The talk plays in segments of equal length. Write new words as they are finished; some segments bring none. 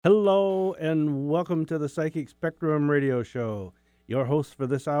Hello and welcome to the Psychic Spectrum Radio Show. Your hosts for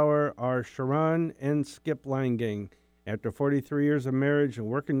this hour are Sharon and Skip Langang. After 43 years of marriage and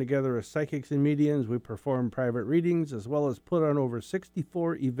working together as psychics and mediums, we perform private readings as well as put on over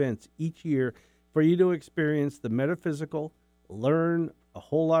 64 events each year for you to experience the metaphysical, learn a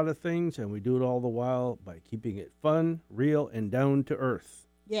whole lot of things, and we do it all the while by keeping it fun, real, and down to earth.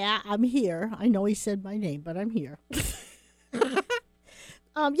 Yeah, I'm here. I know he said my name, but I'm here.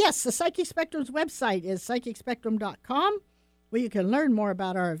 Yes, the Psychic Spectrum's website is psychicspectrum.com, where you can learn more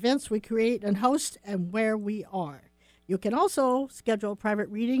about our events we create and host and where we are. You can also schedule a private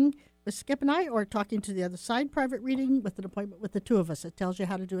reading with Skip and I, or talking to the other side private reading with an appointment with the two of us. It tells you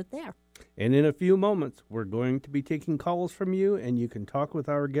how to do it there. And in a few moments, we're going to be taking calls from you, and you can talk with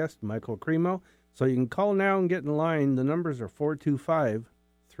our guest, Michael Cremo. So you can call now and get in line. The numbers are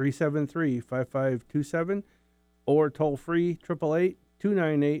 425-373-5527 or toll free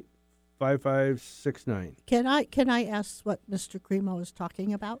 888-298-5569. Can I ask what Mr. Cremo is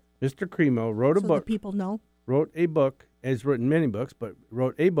talking about? Mr. Cremo wrote a so book. The people know. Wrote a book, has written many books, but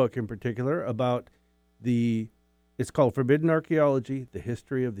wrote a book in particular about it's called Forbidden Archaeology, the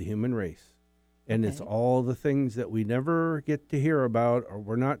History of the Human Race. And It's all the things that we never get to hear about or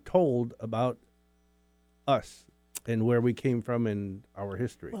we're not told about us and where we came from in our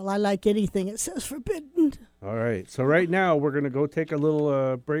history. Well, I like anything it says forbidden. All right. So right now we're going to go take a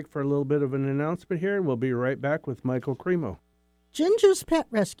little break for a little bit of an announcement here, and we'll be right back with Michael Cremo. Ginger's Pet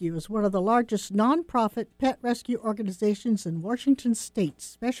Rescue is one of the largest nonprofit pet rescue organizations in Washington state,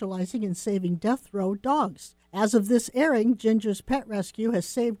 specializing in saving death row dogs. As of this airing, Ginger's Pet Rescue has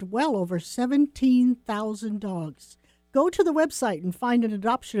saved well over 17,000 dogs. Go to the website and find an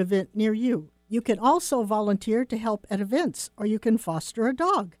adoption event near you. You can also volunteer to help at events, or you can foster a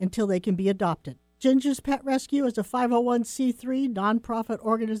dog until they can be adopted. Ginger's Pet Rescue is a 501c3 nonprofit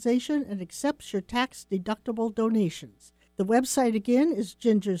organization and accepts your tax-deductible donations. The website again is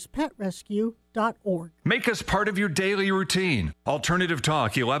gingerspetrescue.org. Make us part of your daily routine. Alternative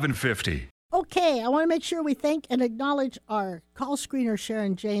Talk 1150. Okay, I want to make sure we thank and acknowledge our call screener,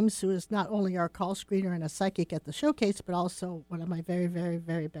 Sharon James, who is not only our call screener and a psychic at the showcase, but also one of my very, very,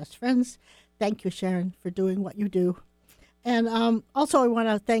 very best friends. Thank you, Sharon, for doing what you do. And also I want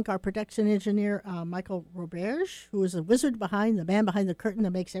to thank our production engineer, Michael Roberge, who is the man behind the curtain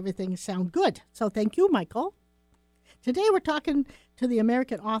that makes everything sound good. So thank you, Michael. Today we're talking to the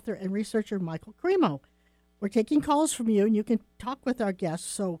American author and researcher, Michael Cremo. We're taking calls from you, and you can talk with our guests.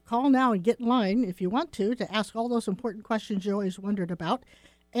 So call now and get in line if you want to ask all those important questions you always wondered about.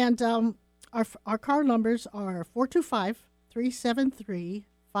 And our call numbers are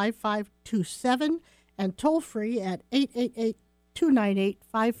 425-373-5527 and toll free at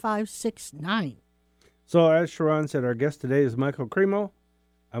 888-298-5569. So as Sharon said, our guest today is Michael Cremo.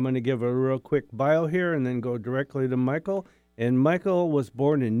 I'm going to give a real quick bio here and then go directly to Michael. And Michael was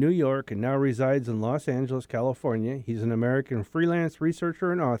born in New York and now resides in Los Angeles, California. He's an American freelance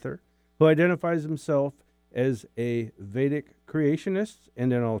researcher and author who identifies himself as a Vedic creationist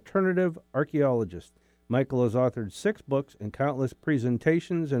and an alternative archaeologist. Michael has authored 6 books and countless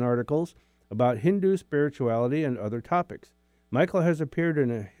presentations and articles about Hindu spirituality and other topics. Michael has appeared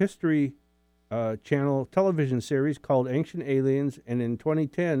in a History Channel television series called Ancient Aliens, and in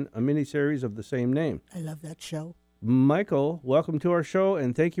 2010, a miniseries of the same name. I love that show. Michael, welcome to our show,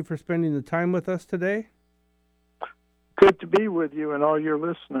 and thank you for spending the time with us today. Good to be with you and all your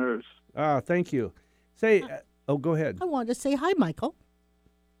listeners. Thank you. Go ahead. I wanted to say hi, Michael.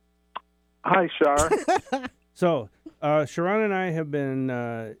 Hi, Shar. So, Sharon and I have been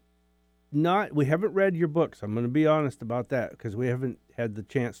we haven't read your books. I'm going to be honest about that because we haven't had the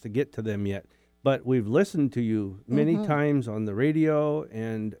chance to get to them yet. But we've listened to you many times on the radio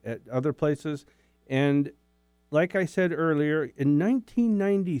and at other places. And like I said earlier, in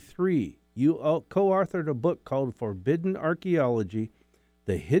 1993, you co-authored a book called Forbidden Archaeology,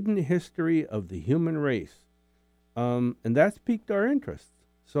 The Hidden History of the Human Race. And that's piqued our interest.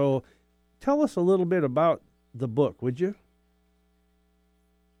 So tell us a little bit about the book, would you?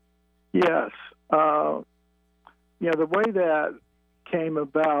 Yes. The way that came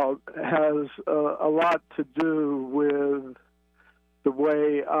about has a lot to do with the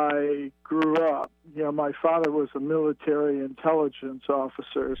way I grew up. My father was a military intelligence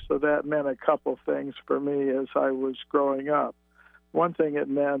officer, so that meant a couple things for me as I was growing up. One thing it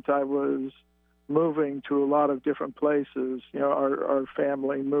meant I was moving to a lot of different places. Our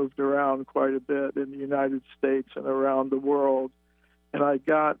family moved around quite a bit in the United States and around the world. And I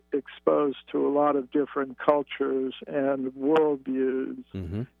got exposed to a lot of different cultures and worldviews.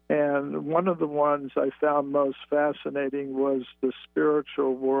 Mm-hmm. And one of the ones I found most fascinating was the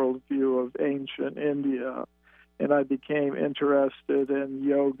spiritual worldview of ancient India. And I became interested in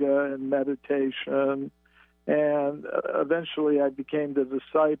yoga and meditation. And eventually I became the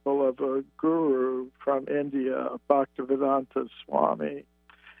disciple of a guru from India, Bhaktivedanta Swami.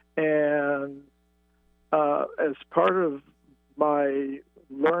 And as part of my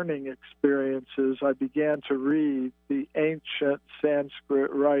learning experiences, I began to read the ancient Sanskrit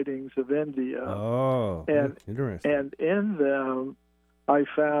writings of India. Oh, and interesting. And in them, I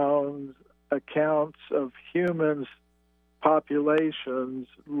found accounts of humans, populations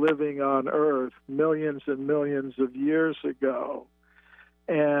living on Earth millions and millions of years ago.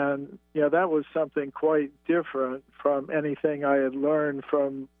 And, that was something quite different from anything I had learned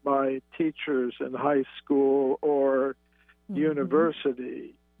from my teachers in high school or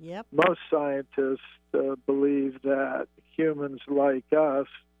university. Yep. Most scientists believe that humans like us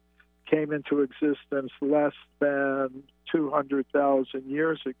came into existence less than 200,000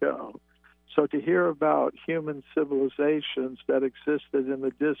 years ago. So to hear about human civilizations that existed in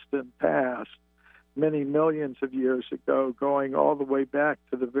the distant past, many millions of years ago, going all the way back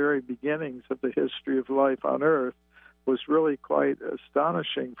to the very beginnings of the history of life on Earth, was really quite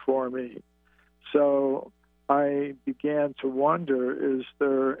astonishing for me. So I began to wonder, is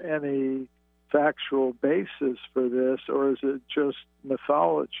there any factual basis for this, or is it just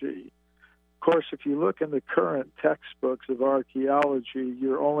mythology? Of course, if you look in the current textbooks of archaeology,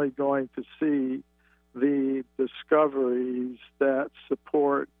 you're only going to see the discoveries that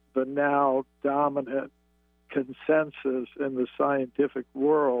support the now dominant consensus in the scientific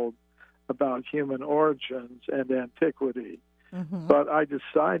world about human origins and antiquity. Mm-hmm. But I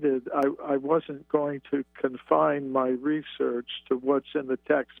decided I wasn't going to confine my research to what's in the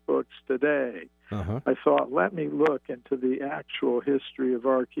textbooks today. Uh-huh. I thought, let me look into the actual history of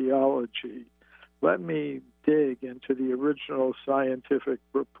archaeology. Let me dig into the original scientific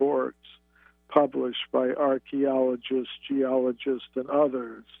reports published by archaeologists, geologists, and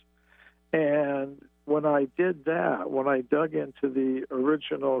others. And when I did that, when I dug into the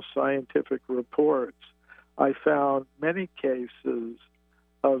original scientific reports, I found many cases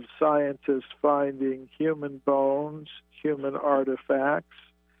of scientists finding human bones, human artifacts,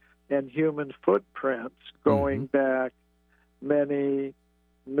 and human footprints going back many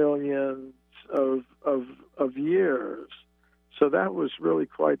millions of years. So that was really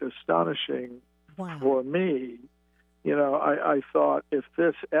quite astonishing for me. I thought, if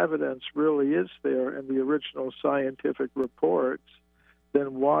this evidence really is there in the original scientific reports,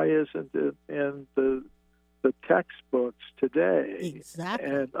 then why isn't it in the textbooks today? Exactly.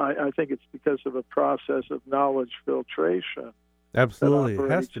 And I think it's because of a process of knowledge filtration. Absolutely, that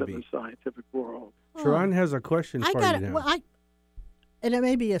it has operates to in be. the scientific world. Sharon has a question for you now. And it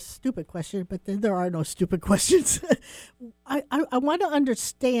may be a stupid question, but then there are no stupid questions. I want to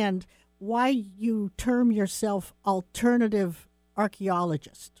understand why you term yourself alternative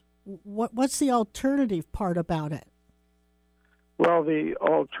archaeologist. What's the alternative part about it? Well, the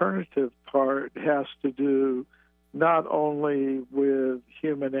alternative part has to do not only with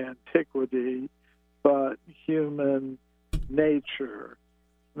human antiquity, but human nature.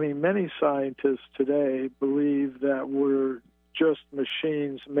 I mean, many scientists today believe that we're just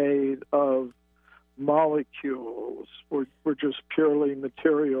machines made of molecules. We're just purely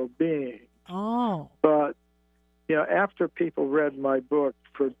material beings. Oh. But, after people read my book,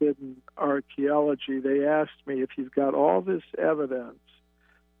 Forbidden Archaeology, they asked me, if you've got all this evidence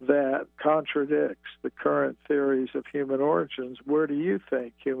that contradicts the current theories of human origins, where do you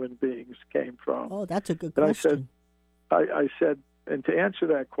think human beings came from? Oh, that's a good And question. I said, and to answer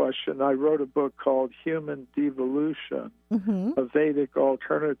that question, I wrote a book called Human Devolution, a Vedic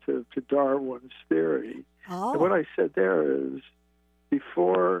alternative to Darwin's theory. Oh. And what I said there is,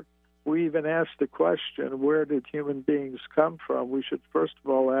 before we even ask the question, where did human beings come from, we should first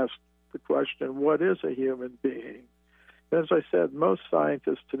of all ask the question, what is a human being? And as I said, most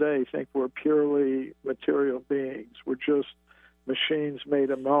scientists today think we're purely material beings. We're just machines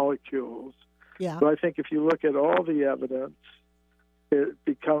made of molecules. Yeah. But I think if you look at all the evidence, it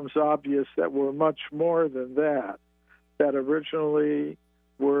becomes obvious that we're much more than that originally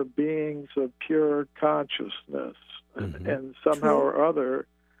we're beings of pure consciousness. And somehow or other,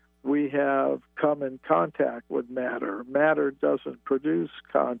 we have come in contact with matter. Matter doesn't produce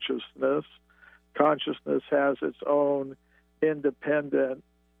consciousness. Consciousness has its own independent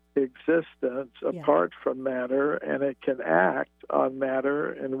existence apart from matter, and it can act on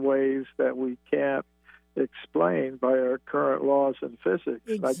matter in ways that we can't explain by our current laws in physics.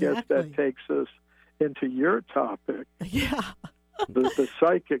 Exactly. I guess that takes us into your topic. Yeah. the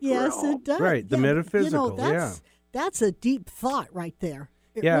psychic Yes, realm. it does. Right, the metaphysical, That's a deep thought right there.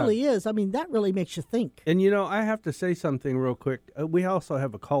 It Yeah. really is. I mean, that really makes you think. And, I have to say something real quick. We also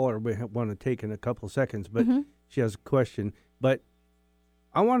have a caller we want to take in a couple seconds, but she has a question. But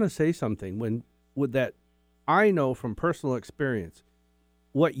I want to say something with that I know from personal experience,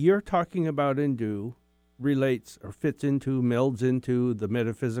 what you're talking about and do relates or fits into, melds into the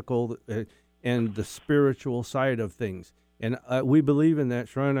metaphysical and the spiritual side of things. And we believe in that.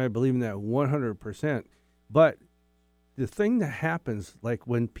 Sharon and I believe in that 100%. But the thing that happens, like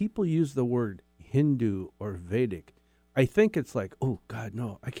when people use the word Hindu or Vedic, I think it's like, oh God,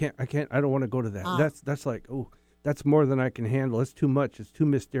 no, I can't, I don't want to go to that. That's like, oh, that's more than I can handle. It's too much. It's too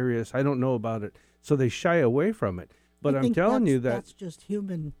mysterious. I don't know about it. So they shy away from it. But I'm telling you that's just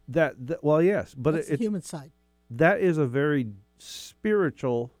human. Well, yes, but That's the human side. that is a very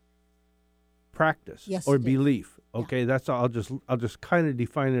spiritual practice or belief. Okay, that's all. I'll just kind of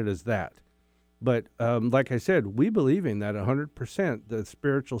define it as that. But like I said, we believe in that 100%, the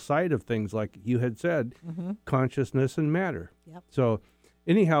spiritual side of things, like you had said, consciousness and matter. Yep. So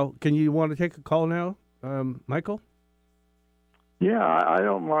anyhow, you want to take a call now, Michael? Yeah, I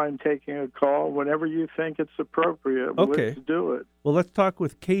don't mind taking a call whenever you think it's appropriate. Okay. Let's do it. Well, let's talk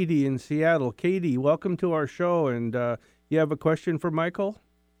with Katie in Seattle. Katie, welcome to our show. And you have a question for Michael?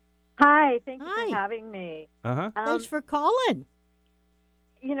 Hi, thank you for having me. Thanks for calling.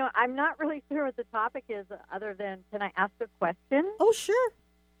 I'm not really sure what the topic is other than, can I ask a question? Oh, sure.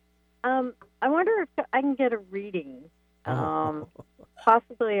 I wonder if I can get a reading,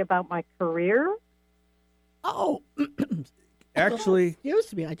 possibly about my career. Oh, actually,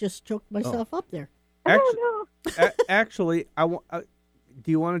 excuse me, I just choked myself up there. Actually,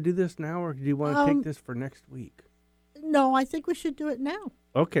 do you want to do this now, or do you want to take this for next week? No, I think we should do it now.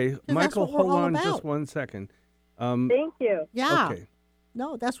 Okay, Michael, hold on just 1 second. Thank you. Yeah. Okay.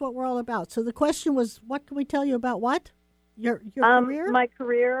 No, that's what we're all about. So the question was, what can we tell you about what? Your career? My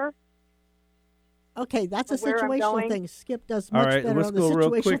career. Okay, that's a Where I'm situational going. thing. Skip does All much right, better let's on the go real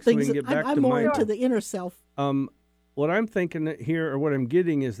situational quick so we things. can get back I'm to more Michael. into the inner self. What I'm thinking here, or what I'm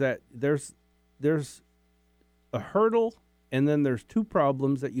getting, is that there's a hurdle, and then there's two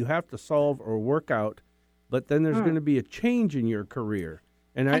problems that you have to solve or work out, but then there's going to be a change in your career.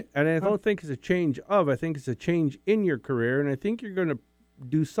 And I don't think it's a change of, I think it's a change in your career, and I think you're going to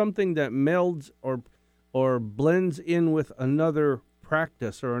do something that melds or blends in with another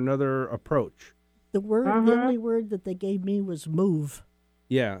practice or another approach. The only word that they gave me was move.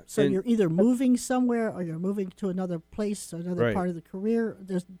 Yeah. So you're either moving somewhere or you're moving to another place, another part of the career.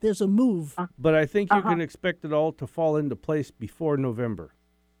 There's a move. But I think you can expect it all to fall into place before November.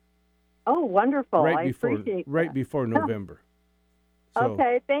 Oh, wonderful. I appreciate that. Right before November. So,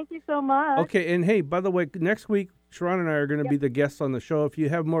 okay, thank you so much. Okay, and hey, by the way, next week, Sharon and I are going to be the guests on the show. If you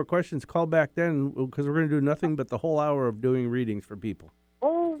have more questions, call back then, because we're going to do nothing but the whole hour of doing readings for people.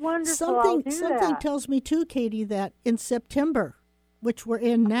 Oh, wonderful. Something tells me too, Katie, that in September, which we're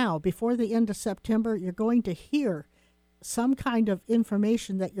in now, before the end of September, you're going to hear some kind of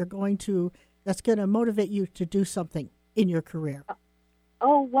information that's going to motivate you to do something in your career.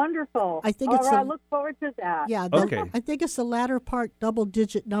 Oh, wonderful. I think I look forward to that. Yeah. Okay. I think it's the latter part,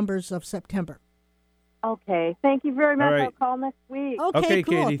 double-digit numbers of September. Okay. Thank you very much. All right. I'll call next week. Okay,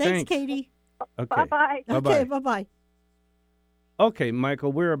 cool. Katie, Thanks, Katie. Okay. Bye-bye. Okay, bye-bye. Okay,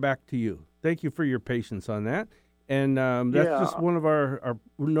 Michael, we're back to you. Thank you for your patience on that. And that's just one of our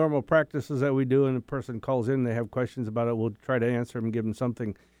normal practices that we do. And a person calls in, they have questions about it. We'll try to answer them, give them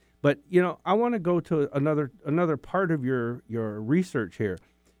something. But, I want to go to another part of your research here.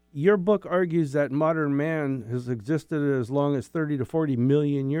 Your book argues that modern man has existed as long as 30 to 40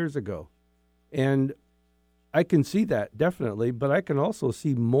 million years ago. And I can see that, definitely, but I can also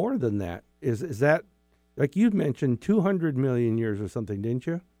see more than that. Is that, like you mentioned, 200 million years or something, didn't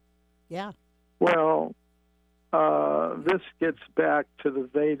you? Yeah. Well, this gets back to the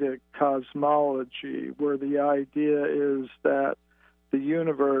Vedic cosmology, where the idea is that the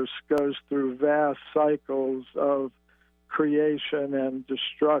universe goes through vast cycles of creation and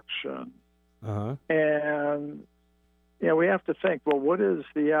destruction. Uh-huh. And, we have to think, well, what is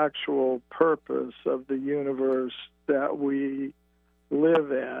the actual purpose of the universe that we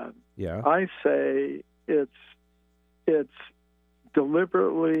live in? Yeah. I say it's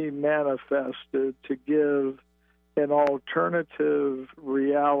deliberately manifested to give an alternative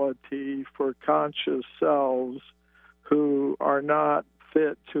reality for conscious selves who are not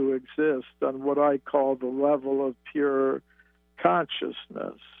fit to exist on what I call the level of pure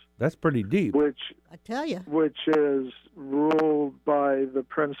consciousness. That's pretty deep. I tell you. Which is ruled by the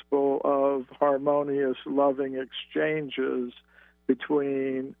principle of harmonious, loving exchanges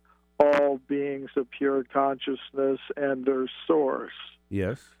between all beings of pure consciousness and their source.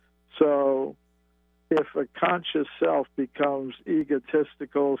 Yes. So if a conscious self becomes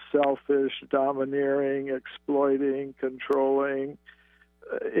egotistical, selfish, domineering, exploiting, controlling,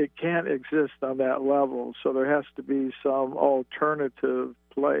 it can't exist on that level. So there has to be some alternative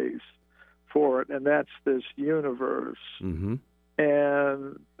place for it, and that's this universe. Mm-hmm.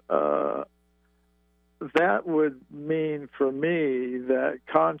 And that would mean for me that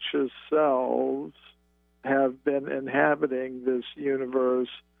conscious selves have been inhabiting this universe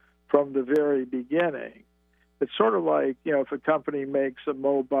from the very beginning. It's sort of like, if a company makes a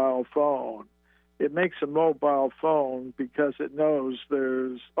mobile phone, it makes a mobile phone because it knows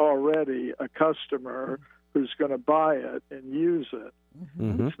there's already a customer who's going to buy it and use it.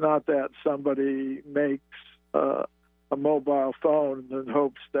 Mm-hmm. It's not that somebody makes a mobile phone and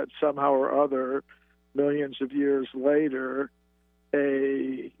hopes that somehow or other, millions of years later,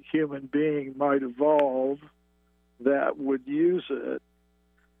 a human being might evolve that would use it.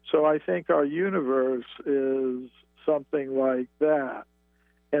 So I think our universe is something like that,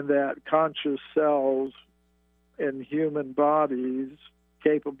 and that conscious cells in human bodies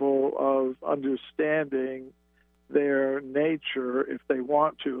capable of understanding their nature if they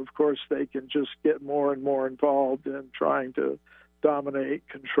want to. Of course, they can just get more and more involved in trying to dominate,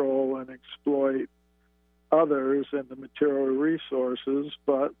 control, and exploit others and the material resources,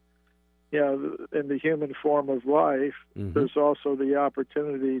 but in the human form of life, there's also the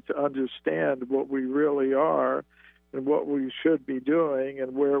opportunity to understand what we really are and what we should be doing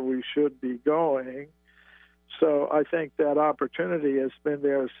and where we should be going. So I think that opportunity has been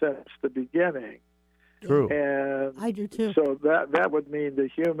there since the beginning. True. And I do too. So that would mean the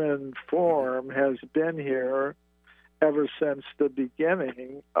human form has been here ever since the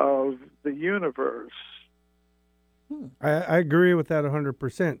beginning of the universe. I agree with that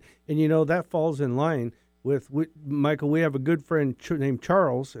 100%. And, that falls in line with Michael. We have a good friend named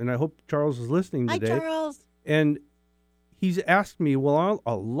Charles, and I hope Charles is listening today. Hi, Charles. And he's asked me, a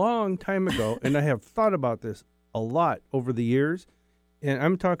long time ago, and I have thought about this a lot over the years, and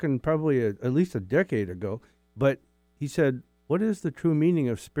I'm talking probably at least a decade ago, but he said, what is the true meaning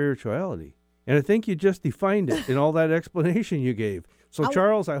of spirituality? And I think you just defined it in all that explanation you gave. So,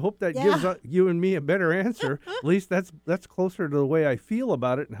 Charles, I hope that gives you and me a better answer. At least that's closer to the way I feel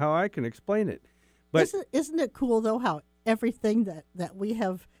about it and how I can explain it. But isn't it cool, though, how everything that we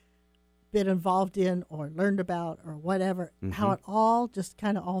have been involved in or learned about or whatever, how it all just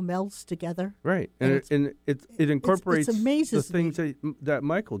kind of all melds together? Right. And it incorporates it amazes the things that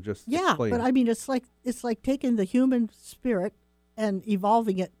Michael just explained. But I mean, it's like taking the human spirit and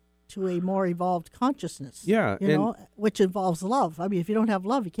evolving it to a more evolved consciousness. Yeah. Which involves love. I mean, if you don't have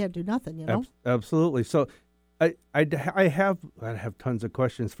love, you can't do nothing, Absolutely. So I have tons of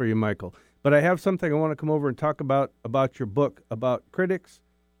questions for you, Michael, but I have something I want to come over and talk about your book, about critics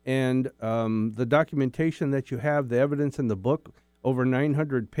and the documentation that you have, the evidence in the book, over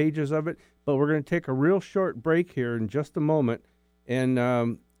 900 pages of it. But we're going to take a real short break here in just a moment, and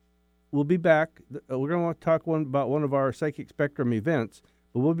we'll be back. We're going to want to talk about one of our Psychic Spectrum events.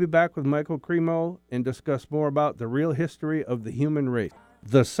 But we'll be back with Michael Cremo and discuss more about the real history of the human race.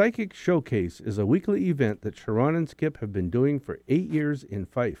 The Psychic Showcase is a weekly event that Sharon and Skip have been doing for 8 years in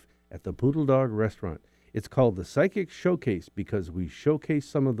Fife at the Poodle Dog Restaurant. It's called the Psychic Showcase because we showcase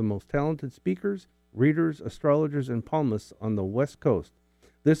some of the most talented speakers, readers, astrologers, and palmists on the West Coast.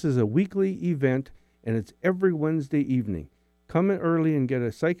 This is a weekly event, and it's every Wednesday evening. Come in early and get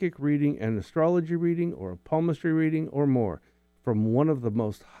a psychic reading, an astrology reading, or a palmistry reading, or more from one of the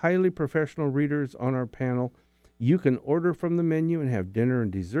most highly professional readers on our panel. You can order from the menu and have dinner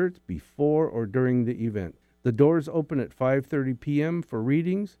and desserts before or during the event. The doors open at 5:30 p.m. for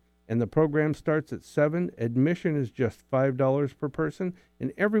readings, and the program starts at 7. Admission is just $5 per person,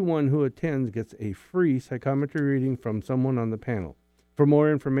 and everyone who attends gets a free psychometry reading from someone on the panel. For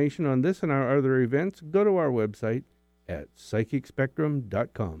more information on this and our other events, go to our website at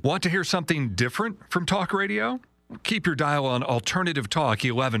psychicspectrum.com. Want to hear something different from talk radio? Keep your dial on Alternative Talk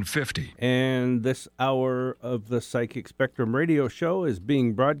 1150. And this hour of the Psychic Spectrum radio show is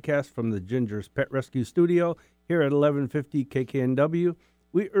being broadcast from the Ginger's Pet Rescue Studio here at 1150 KKNW.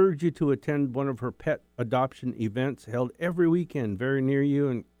 We urge you to attend one of her pet adoption events held every weekend very near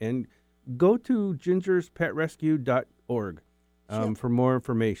you, and go to gingerspetrescue.org for more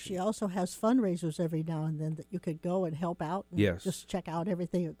information. She also has fundraisers every now and then that you could go and help out and just check out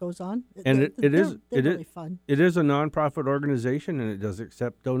everything that goes on. And they're really fun. It is a nonprofit organization, and it does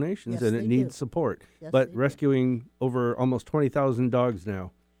accept donations, and it needs support. Yes, but rescuing over almost 20,000 dogs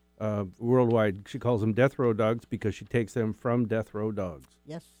now worldwide. She calls them death row dogs because she takes them from death row dogs.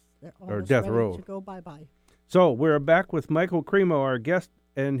 Yes, they're Or almost death ready row. to go bye-bye. So we're back with Michael Cremo, our guest,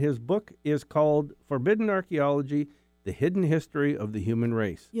 and his book is called Forbidden Archaeology, The Hidden History of the Human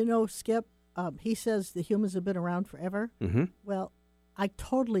Race. You know, Skip, he says the humans have been around forever. Mm-hmm. Well, I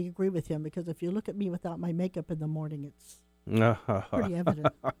totally agree with him because if you look at me without my makeup in the morning, it's pretty evident.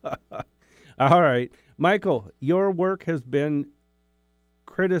 All right. Michael, your work has been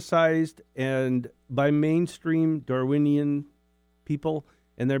criticized and by mainstream Darwinian people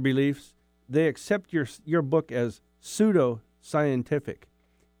and their beliefs. They accept your book as pseudo-scientific.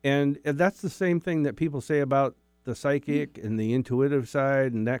 And that's the same thing that people say about the psychic and the intuitive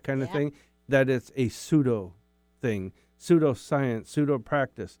side and that kind of thing, that it's a pseudo thing, pseudo-science,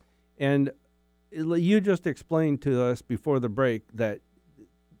 pseudo-practice. And you just explained to us before the break that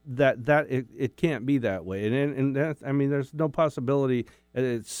it can't be that way. And that's, I mean, there's no possibility that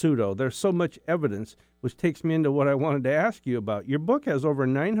it's pseudo. There's so much evidence, which takes me into what I wanted to ask you about. Your book has over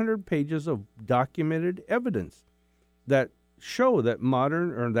 900 pages of documented evidence that show that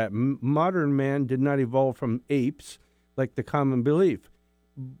modern man did not evolve from apes like the common belief,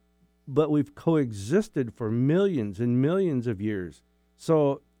 but we've coexisted for millions and millions of years.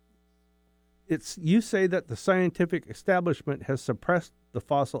 So you say that the scientific establishment has suppressed the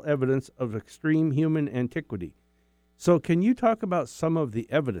fossil evidence of extreme human antiquity. So can you talk about some of the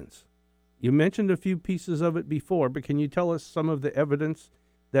evidence? You mentioned a few pieces of it before, but can you tell us some of the evidence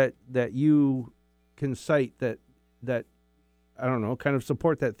that you can cite that I don't know, kind of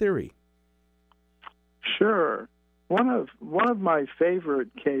support that theory? Sure. One of my favorite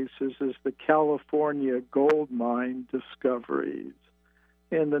cases is the California gold mine discoveries.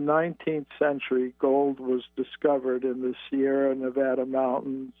 In the 19th century, gold was discovered in the Sierra Nevada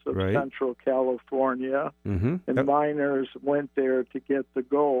mountains of central California, and miners went there to get the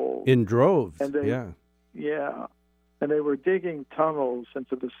gold. In droves, Yeah. And they were digging tunnels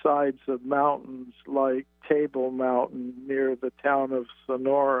into the sides of mountains like Table Mountain near the town of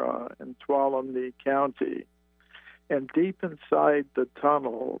Sonora in Tuolumne County. And deep inside the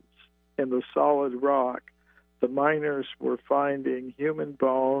tunnels, in the solid rock, the miners were finding human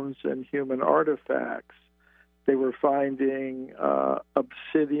bones and human artifacts. They were finding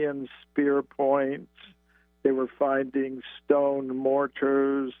obsidian spear points. They were finding stone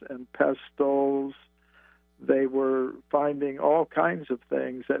mortars and pestles. They were finding all kinds of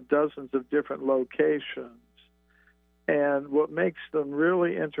things at dozens of different locations. And what makes them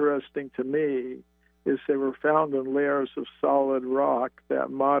really interesting to me is they were found in layers of solid rock that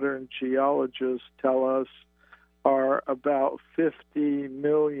modern geologists tell us are about 50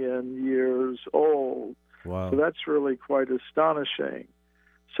 million years old. Wow. So that's really quite astonishing.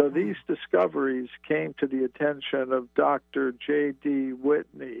 So these discoveries came to the attention of Dr. J.D.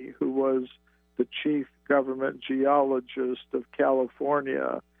 Whitney, who was the chief government geologist of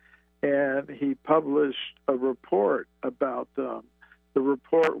California, and he published a report about them. The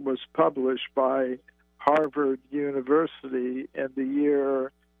report was published by Harvard University in the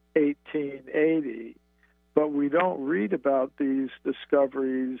year 1880. But we don't read about these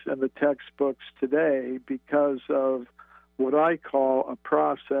discoveries in the textbooks today because of what I call a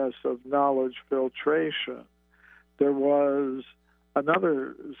process of knowledge filtration. There was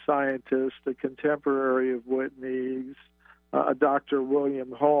another scientist, a contemporary of Whitney's, Dr.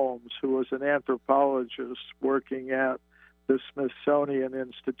 William Holmes, who was an anthropologist working at the Smithsonian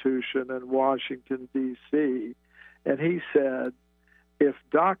Institution in Washington, D.C., and he said, if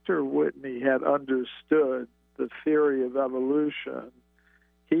Dr. Whitney had understood the theory of evolution,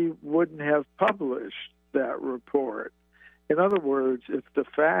 he wouldn't have published that report. In other words, if the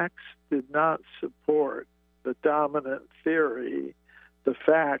facts did not support the dominant theory, the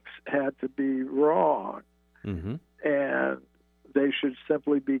facts had to be wrong, and they should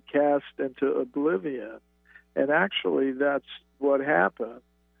simply be cast into oblivion. And actually, that's what happened.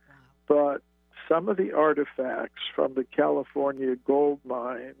 But some of the artifacts from the California gold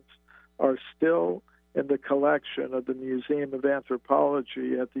mines are still in the collection of the Museum of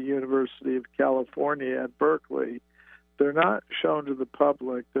Anthropology at the University of California at Berkeley. They're not shown to the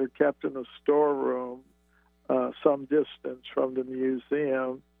public. They're kept in a storeroom some distance from the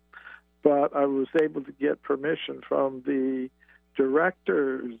museum. But I was able to get permission from the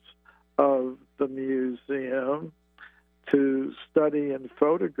directors of the museum to study and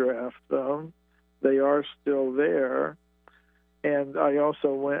photograph them. They are still there. And I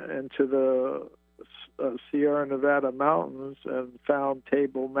also went into the Sierra Nevada mountains and found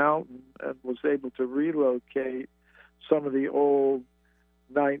Table Mountain and was able to relocate some of the old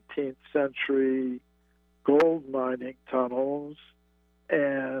 19th century gold mining tunnels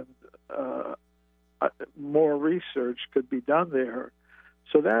and more research could be done there.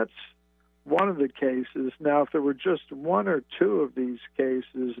 So that's one of the cases. Now, if there were just one or two of these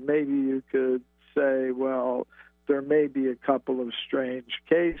cases, maybe you could say, well, there may be a couple of strange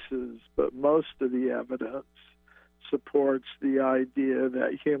cases, but most of the evidence supports the idea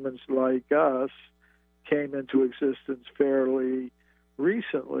that humans like us came into existence fairly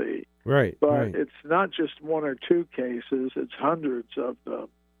recently. Right. But right. it's not just one or two cases, it's hundreds of them.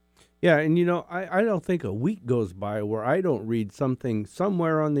 Yeah, and I don't think a week goes by where I don't read something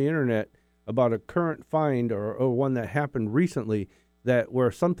somewhere on the internet about a current find or one that happened recently that where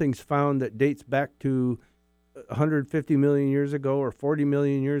something's found that dates back to 150 million years ago or 40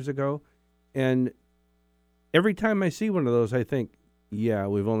 million years ago. And every time I see one of those, I think, yeah,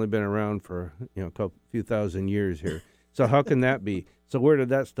 we've only been around for a few thousand years here. So how can that be? So where did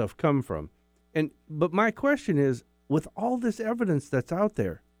that stuff come from? But my question is, with all this evidence that's out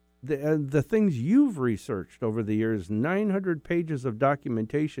there, the things you've researched over the years, 900 pages of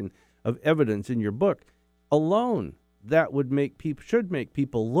documentation of evidence in your book alone, that should make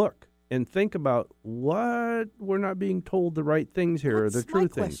people look and think about what we're not being told the right things here, or the true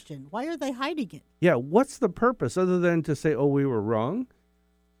things. That's my question. Why are they hiding it? Yeah, what's the purpose other than to say, oh, we were wrong?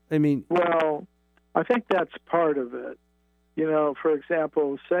 I mean... Well, I think that's part of it. For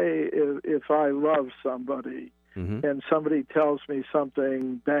example, say if I love somebody, mm-hmm. and somebody tells me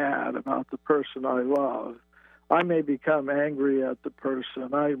something bad about the person I love, I may become angry at the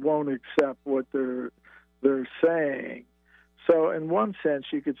person. I won't accept what they're saying. So in one sense,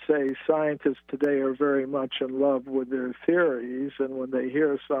 you could say scientists today are very much in love with their theories, and when they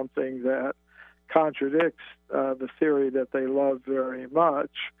hear something that contradicts the theory that they love very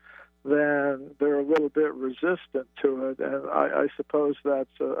much, then they're a little bit resistant to it. And I suppose that's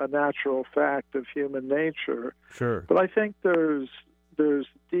a natural fact of human nature. Sure. But I think there's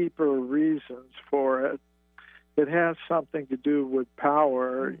deeper reasons for it. It has something to do with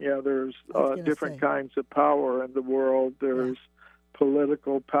power. There's different kinds of power in the world. There's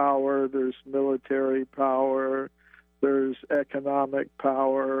political power, there's military power, there's economic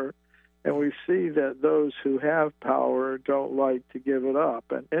power. And we see that those who have power don't like to give it up.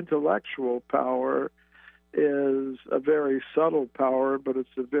 And intellectual power is a very subtle power, but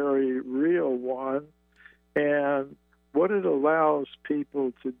it's a very real one. And what it allows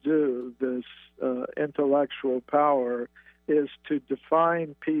people to do, this intellectual power, is to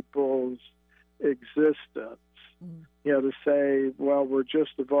define people's existence. To say, well, we're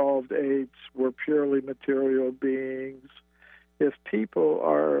just evolved apes, we're purely material beings. If people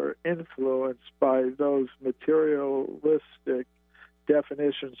are influenced by those materialistic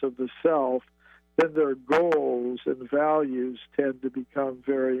definitions of the self, then their goals and values tend to become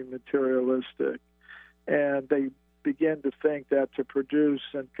very materialistic. And they begin to think that to produce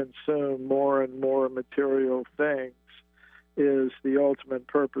and consume more and more material things is the ultimate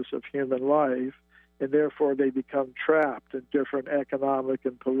purpose of human life, and therefore they become trapped in different economic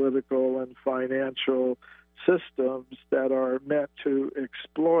and political and financial systems that are meant to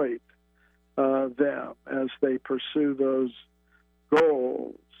exploit them as they pursue those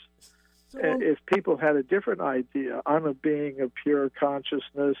goals. So, if people had a different idea, I'm a being of pure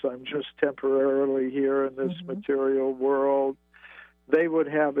consciousness, I'm just temporarily here in this material world, they would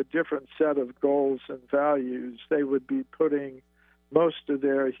have a different set of goals and values. They would be putting most of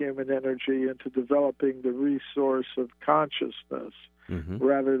their human energy into developing the resource of consciousness,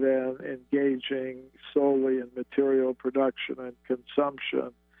 rather than engaging solely in material production and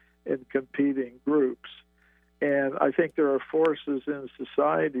consumption in competing groups. And I think there are forces in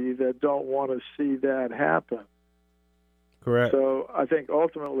society that don't want to see that happen. Correct. So I think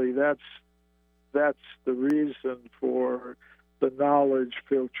ultimately that's the reason for the knowledge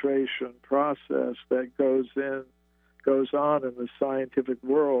filtration process that goes on in the scientific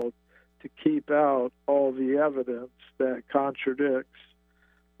world, to keep out all the evidence that contradicts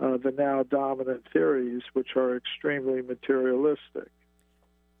the now dominant theories, which are extremely materialistic.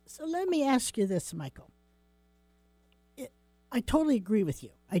 So let me ask you this, Michael. I totally agree with you.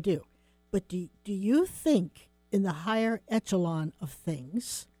 I do. But do you think in the higher echelon of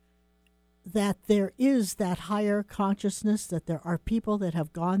things that there is that higher consciousness, that there are people that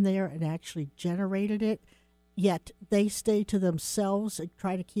have gone there and actually generated it, yet they stay to themselves and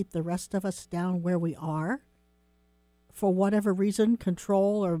try to keep the rest of us down where we are for whatever reason,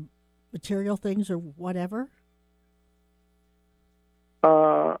 control or material things or whatever?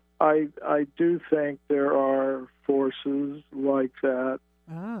 I do think there are forces like that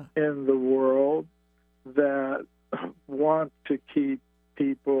in the world that want to keep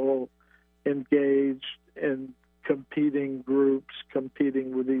people engaged in competing groups,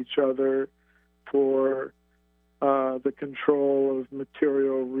 competing with each other for the control of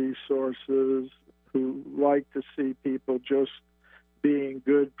material resources, who like to see people just being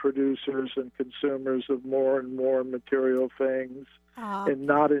good producers and consumers of more and more material things, and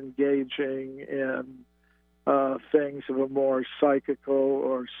not engaging in things of a more psychical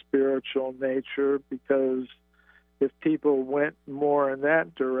or spiritual nature, because if people went more in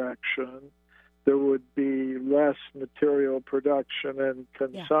that direction, there would be less material production and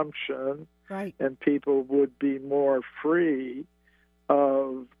consumption, right, and people would be more free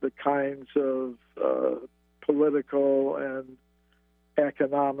of the kinds of political and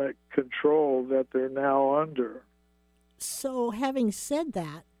economic control that they're now under. So having said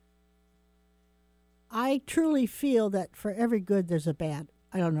that, I truly feel that for every good there's a bad.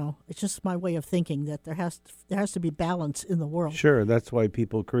 I don't know. It's just my way of thinking that there has to be balance in the world. Sure, that's why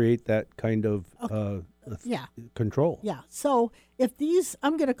people create that kind of control. Yeah. So if these,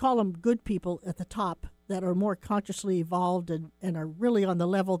 I'm going to call them good people at the top that are more consciously evolved and are really on the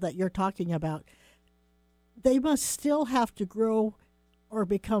level that you're talking about, they must still have to grow or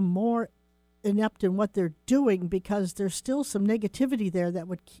become more inept in what they're doing, because there's still some negativity there that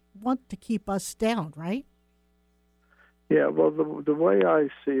would want to keep us down, right? Yeah, well, the way I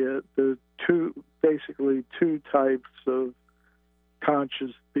see it, there's basically two types of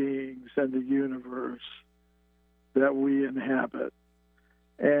conscious beings in the universe that we inhabit.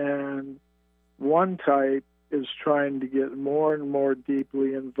 And one type is trying to get more and more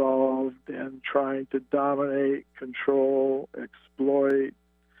deeply involved and trying to dominate, control, exploit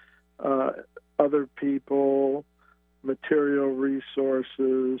other people, material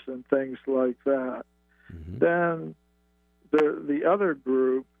resources, and things like that. Mm-hmm. Then the other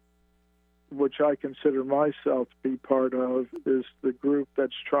group, which I consider myself to be part of, is the group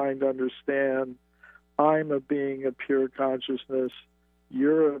that's trying to understand I'm a being of pure consciousness,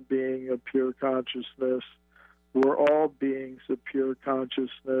 you're a being of pure consciousness, we're all beings of pure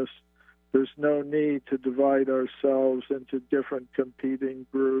consciousness. There's no need to divide ourselves into different competing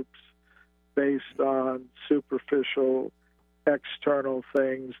groups based on superficial external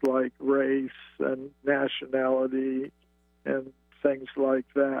things like race and nationality and things like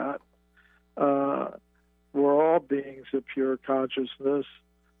that. We're all beings of pure consciousness.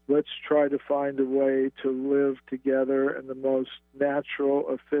 Let's try to find a way to live together in the most natural,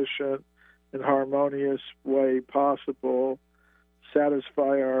 efficient, and harmonious way possible,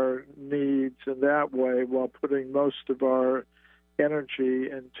 satisfy our needs in that way while putting most of our energy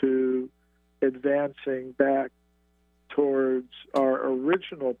into advancing back towards our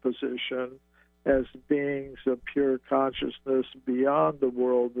original position as beings of pure consciousness beyond the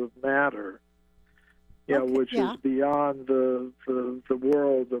world of matter, which is beyond the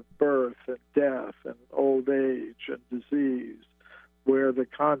world of birth and death and old age and disease, where the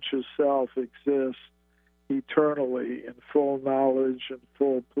conscious self exists eternally in full knowledge and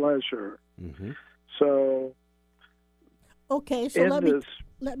full pleasure. Mm-hmm. So, okay, so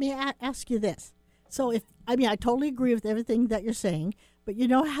let me ask you this. So I totally agree with everything that you're saying, but you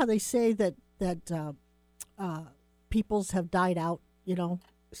know how they say that peoples have died out,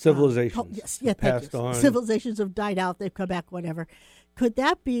 Civilizations passed on. Civilizations have died out, they've come back, whatever. Could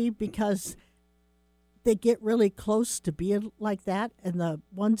that be because they get really close to being like that, and the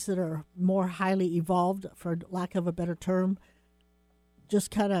ones that are more highly evolved, for lack of a better term,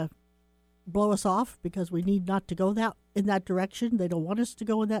 just kind of blow us off because we need not to go in that direction? They don't want us to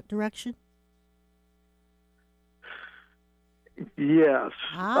go in that direction? Yes.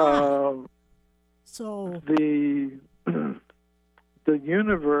 So the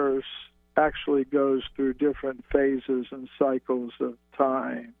universe actually goes through different phases and cycles of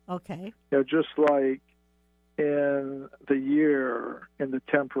time. Okay. Just like in the year in the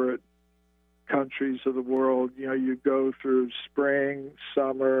temperate countries of the world, you go through spring,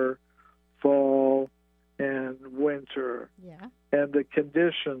 summer, fall, and winter. Yeah. And the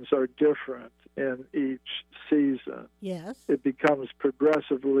conditions are different in each season. Yes. It becomes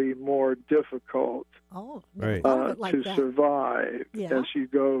progressively more difficult to survive as you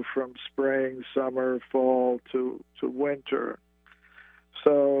go from spring, summer, fall to winter.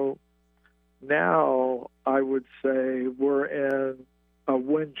 So now I would say we're in a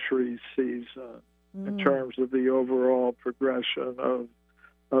wintry season in terms of the overall progression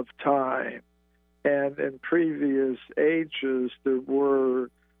of time. And in previous ages, there were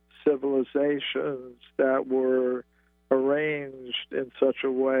civilizations that were arranged in such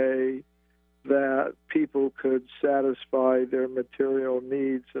a way that people could satisfy their material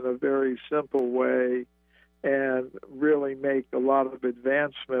needs in a very simple way and really make a lot of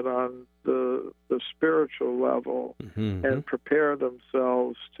advancement on the spiritual level and prepare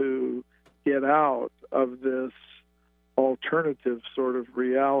themselves to get out of this alternative sort of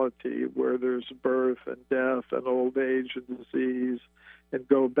reality where there's birth and death and old age and disease, and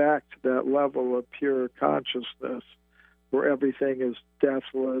go back to that level of pure consciousness where everything is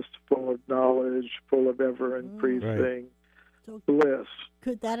deathless, full of knowledge, full of ever-increasing bliss.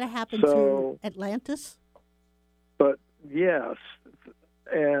 Could that have happened to Atlantis? But yes,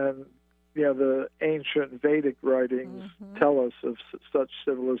 and the ancient Vedic writings tell us of such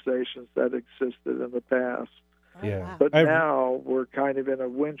civilizations that existed in the past. Yeah. But now we're kind of in a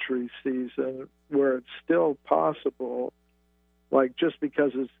wintry season where it's still possible. Like, just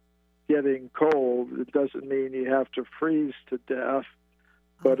because it's getting cold, it doesn't mean you have to freeze to death,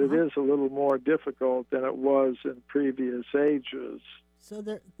 but it is a little more difficult than it was in previous ages. So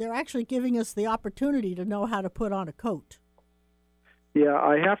they're actually giving us the opportunity to know how to put on a coat. Yeah,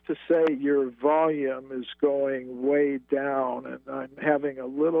 I have to say your volume is going way down, and I'm having a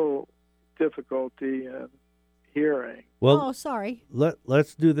little difficulty in hearing. Well, sorry.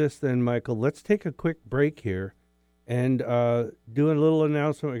 Let's do this then, Michael. Let's take a quick break here and do a little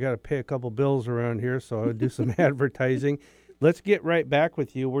announcement. We got to pay a couple bills around here, so I'll do some advertising. Let's get right back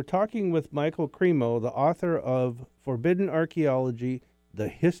with you. We're talking with Michael Cremo, the author of Forbidden Archaeology, The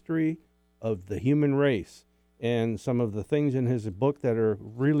History of the Human Race, and some of the things in his book that are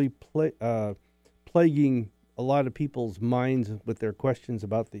really plaguing a lot of people's minds with their questions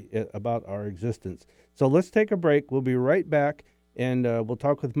about our existence. So let's take a break. We'll be right back, and we'll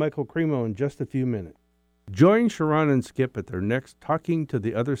talk with Michael Cremo in just a few minutes. Join Sharon and Skip at their next Talking to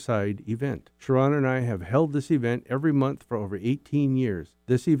the Other Side event. Sharon and I have held this event every month for over 18 years.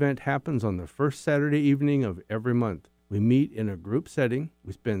 This event happens on the first Saturday evening of every month. We meet in a group setting.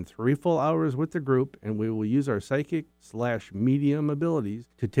 We spend 3 full hours with the group, and we will use our psychic/medium abilities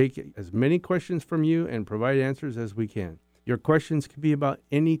to take as many questions from you and provide answers as we can. Your questions can be about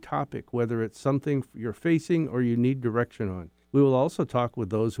any topic, whether it's something you're facing or you need direction on. We will also talk with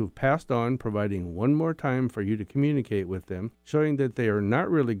those who've passed on, providing one more time for you to communicate with them, showing that they are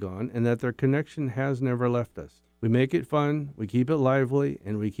not really gone and that their connection has never left us. We make it fun, we keep it lively,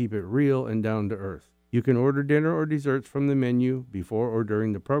 and we keep it real and down to earth. You can order dinner or desserts from the menu before or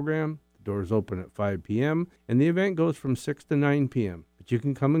during the program. The doors open at 5 p.m., and the event goes from 6 to 9 p.m., but you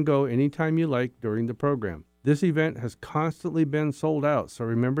can come and go anytime you like during the program. This event has constantly been sold out, so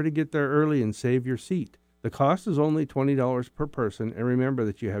remember to get there early and save your seat. The cost is only $20 per person, and remember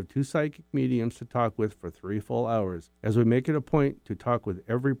that you have 2 psychic mediums to talk with for 3 full hours, as we make it a point to talk with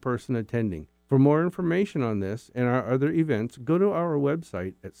every person attending. For more information on this and our other events, go to our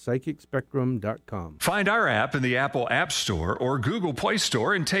website at psychicspectrum.com. Find our app in the Apple App Store or Google Play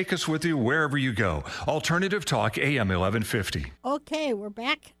Store and take us with you wherever you go. Alternative Talk, AM 1150. Okay, we're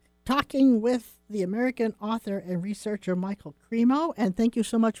back talking with the American author and researcher Michael Cremo, and thank you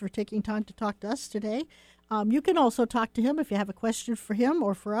so much for taking time to talk to us today. You can also talk to him if you have a question for him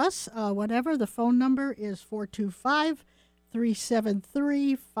or for us, whatever. The phone number is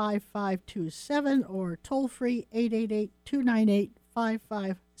 425-373-5527 or toll-free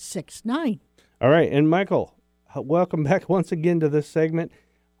 888-298-5569. All right, and Michael, welcome back once again to this segment.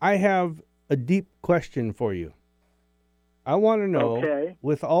 I have a deep question for you. I want to know,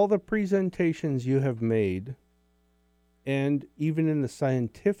 with all the presentations you have made, and even in the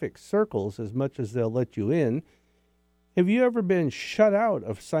scientific circles, as much as they'll let you in, have you ever been shut out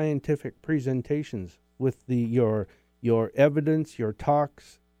of scientific presentations with your evidence, your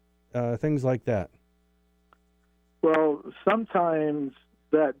talks, things like that? Well, sometimes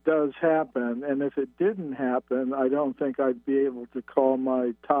that does happen, and if it didn't happen, I don't think I'd be able to call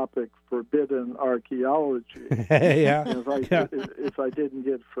my topic Forbidden Archaeology. If I didn't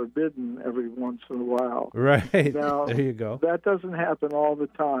get forbidden every once in a while. Right. Now, there you go. That doesn't happen all the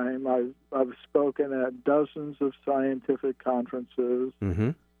time. I've spoken at dozens of scientific conferences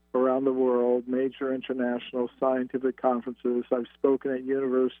around the world, major international scientific conferences. I've spoken at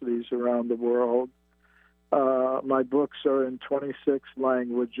universities around the world. My books are in 26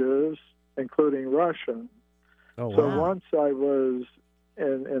 languages, including Russian. Oh, wow. So once I was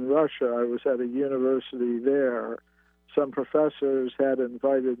in Russia, I was at a university there. Some professors had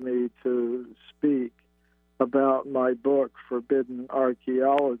invited me to speak about my book, Forbidden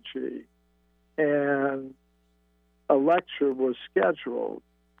Archaeology, and a lecture was scheduled.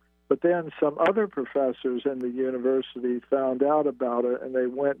 But then some other professors in the university found out about it, and they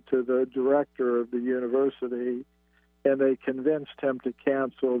went to the director of the university, and they convinced him to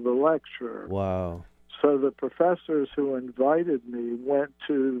cancel the lecture. Wow. So the professors who invited me went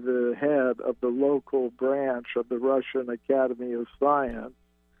to the head of the local branch of the Russian Academy of Science,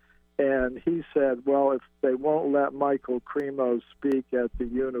 and he said, well, if they won't let Michael Cremo speak at the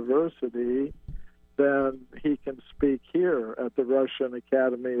university, then he can speak here at the Russian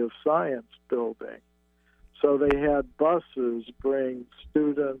Academy of Science building. So they had buses bring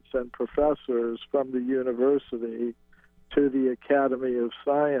students and professors from the university to the Academy of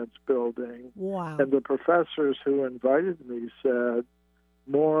Science building. Wow. And the professors who invited me said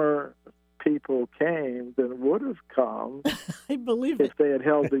more people came than would have come I believe if it. they had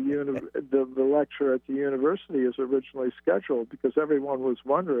held the lecture at the university as originally scheduled, because everyone was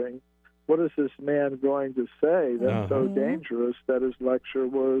wondering, what is this man going to say that's so dangerous that his lecture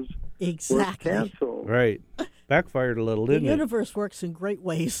was canceled? Right. Backfired a little, didn't The it? universe works in great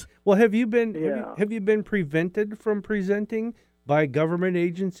ways. Well, have you been Yeah. have you been prevented from presenting by government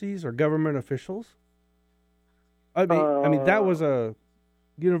agencies or government officials? I mean that was a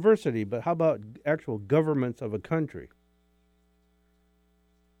university, but how about actual governments of a country?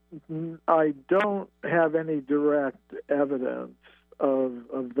 I don't have any direct evidence of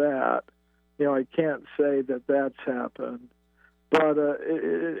that. I can't say that that's happened, but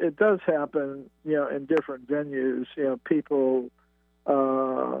it does happen, in different venues. People.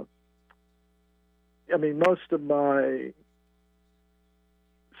 Most of my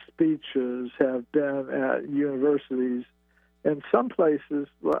speeches have been at universities. In some places,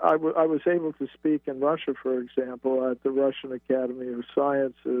 I was able to speak in Russia, for example, at the Russian Academy of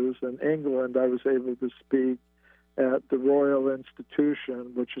Sciences. In England, I was able to speak at the Royal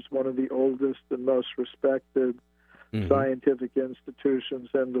Institution, which is one of the oldest and most respected scientific institutions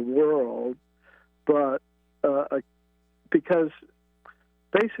in the world. But because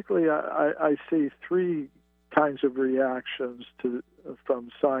basically I see three kinds of reactions from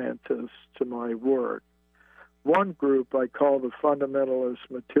scientists to my work. One group I call the fundamentalist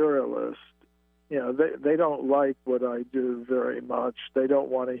materialist. They don't like what I do very much. They don't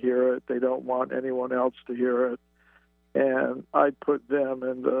want to hear it. They don't want anyone else to hear it. And I put them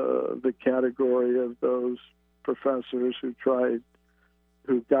in the category of those professors who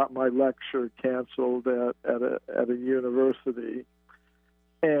got my lecture canceled at a university.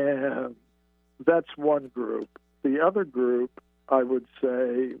 And that's one group. The other group, I would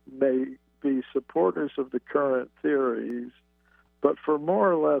say, may be supporters of the current theories, but for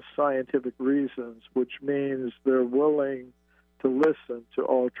more or less scientific reasons, which means they're willing to listen to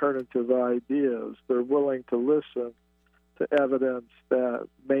alternative ideas. They're willing to listen to evidence that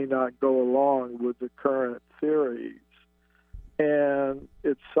may not go along with the current theories. And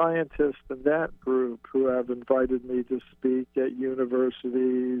it's scientists in that group who have invited me to speak at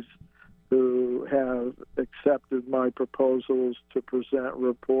universities, who have accepted my proposals to present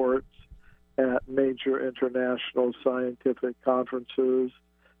reports at major international scientific conferences.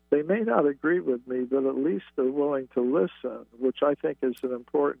 They may not agree with me, but at least they're willing to listen, which I think is an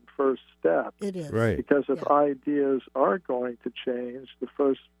important first step. It is. Right. Because if ideas are going to change, the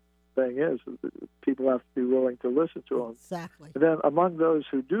first thing is that people have to be willing to listen to them. Exactly. And then among those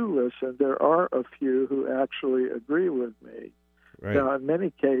who do listen, there are a few who actually agree with me. Right. Now, in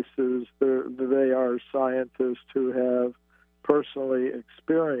many cases, they are scientists who have personally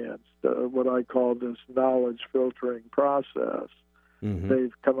experienced what I call this knowledge filtering process. Mm-hmm.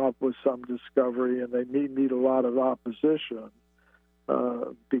 They've come up with some discovery, and they meet a lot of opposition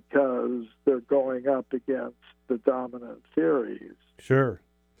because they're going up against the dominant theories. Sure.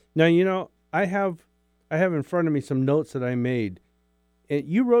 Now, I have in front of me some notes that I made. And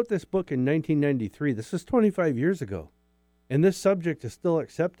you wrote this book in 1993. This is 25 years ago. And this subject is still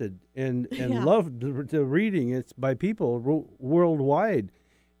accepted and loved the reading. It's by people worldwide.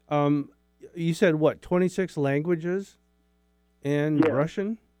 You said, 26 languages and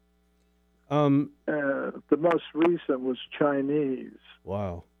Russian? The most recent was Chinese.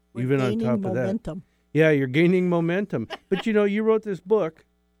 Wow. We're even on top momentum. of that. Yeah, you're gaining momentum. But, you wrote this book,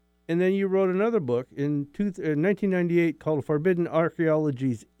 and then you wrote another book in 1998 called Forbidden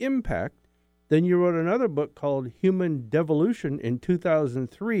Archaeology's Impact. Then you wrote another book called Human Devolution in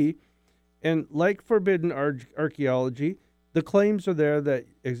 2003. And like Forbidden Archaeology, the claims are there that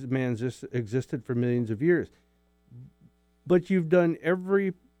man existed for millions of years. But you've done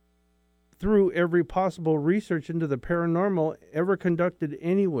every possible research into the paranormal ever conducted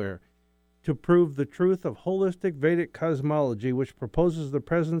anywhere to prove the truth of holistic Vedic cosmology, which proposes the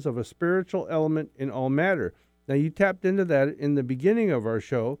presence of a spiritual element in all matter. Now, you tapped into that in the beginning of our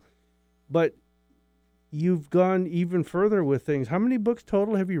show, but you've gone even further with things. How many books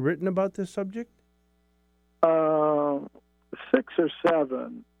total have you written about this subject? 6 or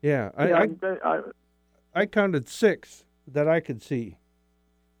 7. Yeah. I counted 6 that I could see,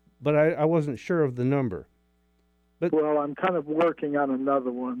 but I wasn't sure of the number. But Well, I'm kind of working on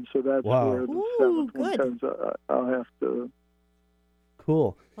another one, so that's Wow. where the Ooh, seventh good. one comes. I'll have to.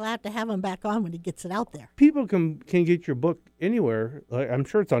 cool. We'll have to have him back on when he gets it out there. People can get your book anywhere. Like, I'm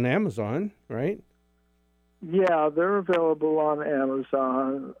sure it's on Amazon, right? Yeah, they're available on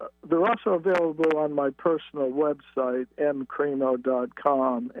Amazon. They're also available on my personal website,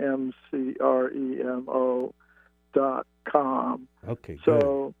 mcremo.com, mcremo.com. Okay, good.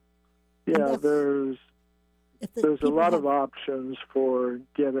 So, yeah, that's- there's If the a people lot have- of options for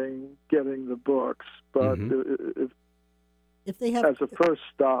getting the books, but Mm-hmm. if they have as a first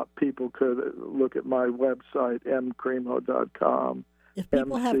stop, people could look at my website, mcremo.com, if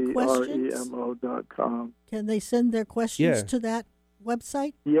people have questions, mcremo.com. can they send their questions Yeah. to that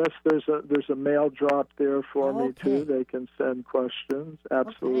website? Yes, there's a mail drop there for me Okay. too. They can send questions.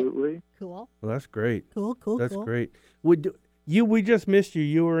 Absolutely. Cool, Well, that's great. cool, cool, That's cool. great. We just missed you.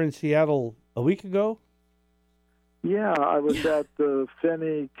 You were in Seattle a week ago? Yeah, I was at the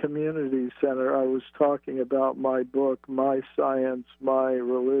Finney Community Center. I was talking about my book, My Science, My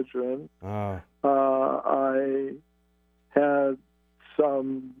Religion. Ah, I had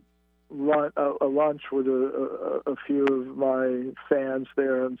some a lunch with a few of my fans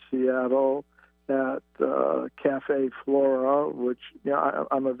there in Seattle at Cafe Flora, which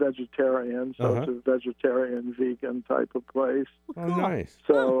I'm a vegetarian, so it's a vegetarian vegan type of place. oh, Cool. nice.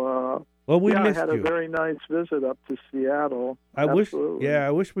 So Well, we I missed had you. a very nice visit up to Seattle. I wish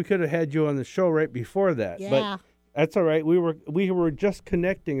Absolutely. we could have had you on the show right before that. Yeah. But that's all right. We were just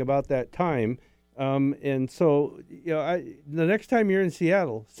connecting about that time. And so, the next time you're in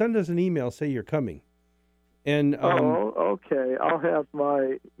Seattle, send us an email, say you're coming. And Okay. I'll have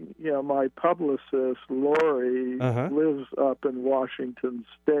my publicist Lori lives up in Washington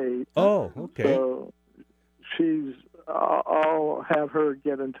State. oh, okay. So I'll have her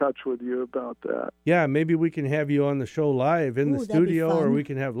get in touch with you about that. Yeah, maybe we can have you on the show live in the Ooh, that'd be studio, or fun. we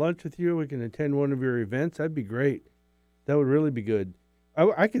can have lunch with you. We can attend one of your events. That'd be great. That would really be good.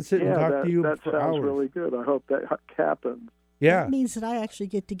 I could sit and talk to you that for sounds hours. really good. I hope that happens. Yeah, That means that I actually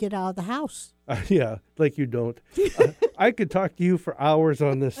get out of the house. yeah, like you don't. I could talk to you for hours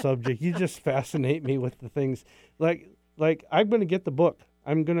on this subject. You just fascinate me with the things. Like I'm going to get the book.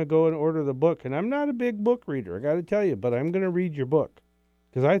 I'm going to go and order the book. And I'm not a big book reader, I got to tell you, but I'm going to read your book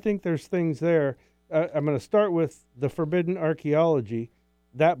because I think there's things there. I'm going to start with The Forbidden Archaeology,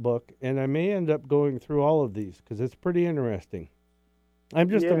 that book, and I may end up going through all of these because it's pretty interesting. I'm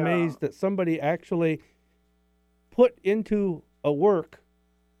just Yeah. amazed that somebody actually put into a work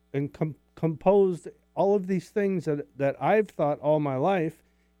and composed all of these things that I've thought all my life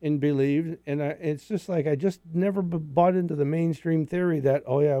and believed, and it's just like I just never bought into the mainstream theory that,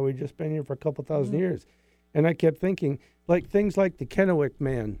 oh yeah, we've just been here for a couple thousand years. And I kept thinking, like things like the Kennewick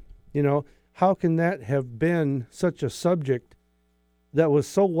Man, how can that have been such a subject that was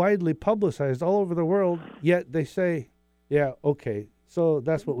so widely publicized all over the world, yet they say, yeah, okay, so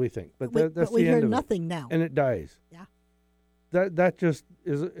that's what we think. But that's we the hear end of nothing now. it. And it dies. Yeah. That just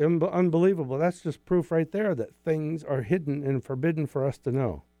is unbelievable. That's just proof right there that things are hidden and forbidden for us to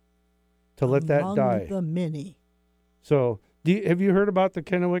know, to let that Among die. the many. So, have you heard about the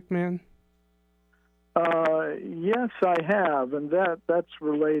Kennewick Man? Yes, I have, and that's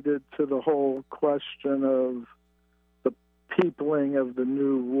related to the whole question of the peopling of the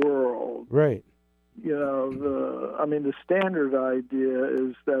new world. Right. The standard idea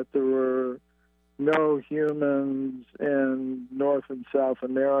is that there were no humans in North and South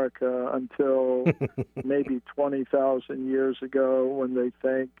America until maybe 20,000 years ago, when they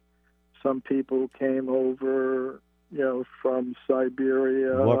think some people came over, from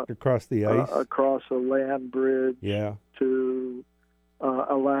Siberia, Walked across the ice. across a land bridge Yeah. to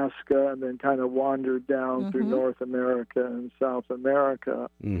Alaska, and then kind of wandered down through North America and South America.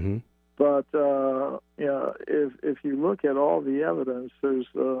 Mm-hmm. But if you look at all the evidence, there's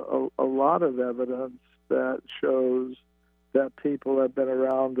a lot of evidence that shows that people have been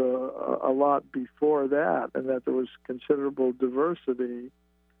around a lot before that, and that there was considerable diversity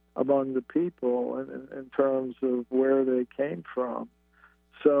among the people in terms of where they came from.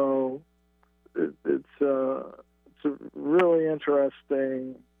 So it's a really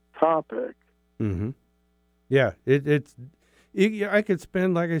interesting topic. Mm-hmm. Yeah, it's. I could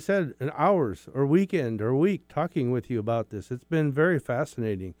spend, like I said, an hours or weekend or week talking with you about this. It's been very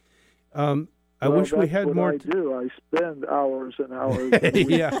fascinating. I wish we had what more. I do. I spend hours and hours and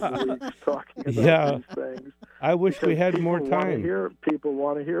weeks and weeks talking about these things. I wish we had more time. People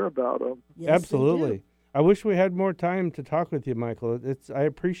want to hear about them. Yes, they Absolutely. do. I wish we had more time to talk with you, Michael. I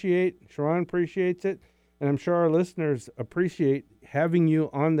appreciate, Sharon appreciates it. And I'm sure our listeners appreciate having you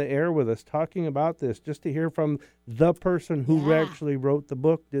on the air with us talking about this, just to hear from the person who actually wrote the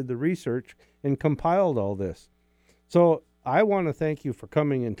book, did the research, and compiled all this. So I want to thank you for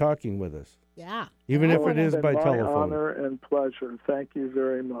coming and talking with us. Yeah. Even if it is by my telephone. honor and pleasure. Thank you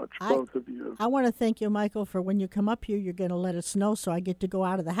very much, both of you. I want to thank you, Michael, for when you come up here, you're going to let us know so I get to go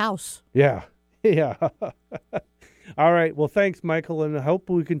out of the house. Yeah. Yeah. All right. Well, thanks, Michael, and I hope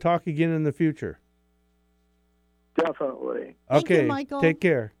we can talk again in the future. Definitely. Thank Okay. you, Michael. Take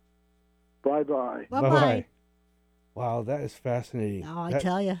care. Bye-bye. Bye-bye. Wow, that is fascinating. Oh, I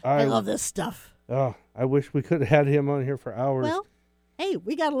tell you, I love this stuff. Oh, I wish we could have had him on here for hours. Well, hey,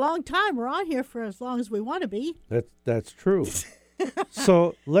 we got a long time. We're on here for as long as we want to be. That's true.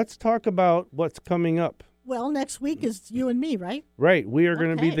 So let's talk about what's coming up. Well, next week is you and me, right? Right. We are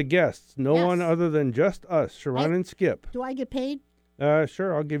going to be Okay. the guests. No Yes. one other than just us, Sharon and Skip. Do I get paid?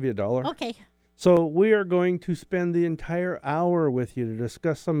 Sure, I'll give you $1. Okay. So we are going to spend the entire hour with you to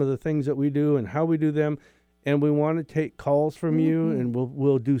discuss some of the things that we do and how we do them. And we want to take calls from you, and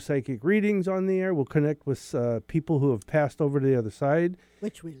we'll do psychic readings on the air. We'll connect with people who have passed over to the other side.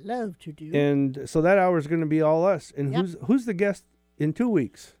 Which we love to do. And so that hour is going to be all us. And Yep. who's the guest in 2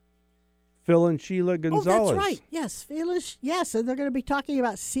 weeks? Phil and Sheila Gonzalez. Oh, that's right. Yes, Phyllis. Yes, and they're going to be talking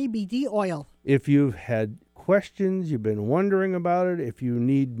about CBD oil. If you've had questions, you've been wondering about it, if you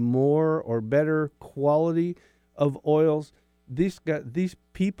need more or better quality of oils, these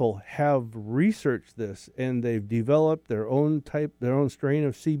people have researched this, and they've developed their own strain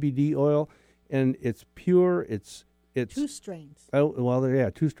of CBD oil, and it's pure. It's 2 strains. Oh, well,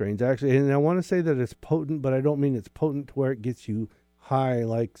 yeah, 2 strains actually, and I want to say that it's potent, but I don't mean it's potent to where it gets you high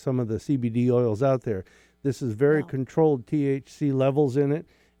like some of the CBD oils out there. This is very controlled THC levels in it,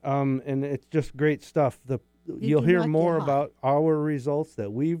 and it's just great stuff. You'll do hear not more get high. about our results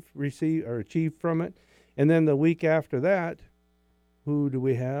that we've received or achieved from it, and then the week after that, who do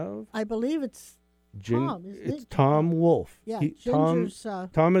we have? I believe it's Tom, isn't It's it? Tom Wolf. Yeah, Tom Ginger's.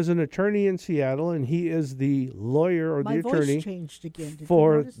 Tom is an attorney in Seattle, and he is the lawyer or My the voice attorney changed again. Did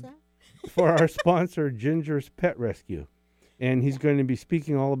for- you notice that? for our sponsor, Ginger's Pet Rescue. And he's going to be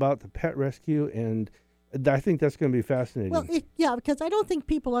speaking all about the pet rescue, and I think that's going to be fascinating. Well, because I don't think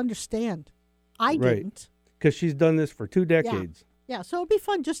people understand. I Right. didn't. Because she's done this for 2 decades. Yeah, so it'd be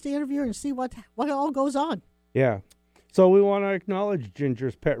fun just to interview her and see what all goes on. Yeah. So we want to acknowledge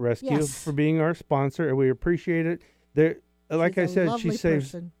Ginger's Pet Rescue Yes. for being our sponsor, and we appreciate it. Like She's I a said, she lovely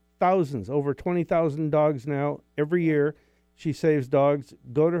saves person. thousands, over 20,000 dogs now every year. She saves dogs.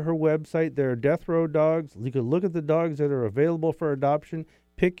 Go to her website. There are death row dogs. You can look at the dogs that are available for adoption.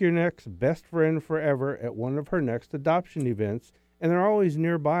 Pick your next best friend forever at one of her next adoption events. And they're always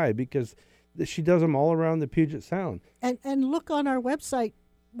nearby because she does them all around the Puget Sound. And look on our website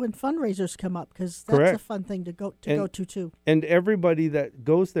when fundraisers come up, because that's Correct. a fun thing to go to too. And everybody that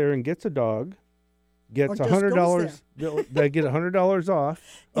goes there and gets a dog gets Or just $100. They get $100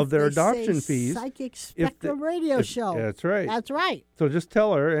 off of If their they adoption say fees. Psychic if the- Spectrum Radio if- Show. That's right. That's right. So just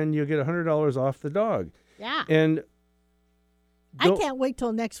tell her, and you'll get $100 off the dog. Yeah. And I don't- can't wait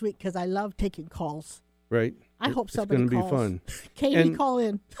till next week because I love taking calls. Right. I hope somebody It's going to calls. be fun. Katie, And- call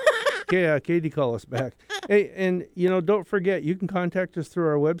in. Yeah, Katie, call us back. Hey, and don't forget, you can contact us through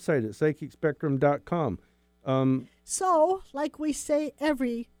our website at psychicspectrum.com. So, like we say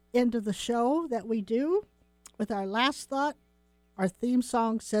every end of the show that we do, with our last thought, our theme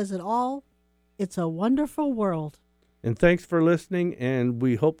song says it all. It's a wonderful world. And thanks for listening, and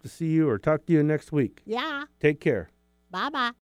we hope to see you or talk to you next week. Yeah. Take care. Bye-bye.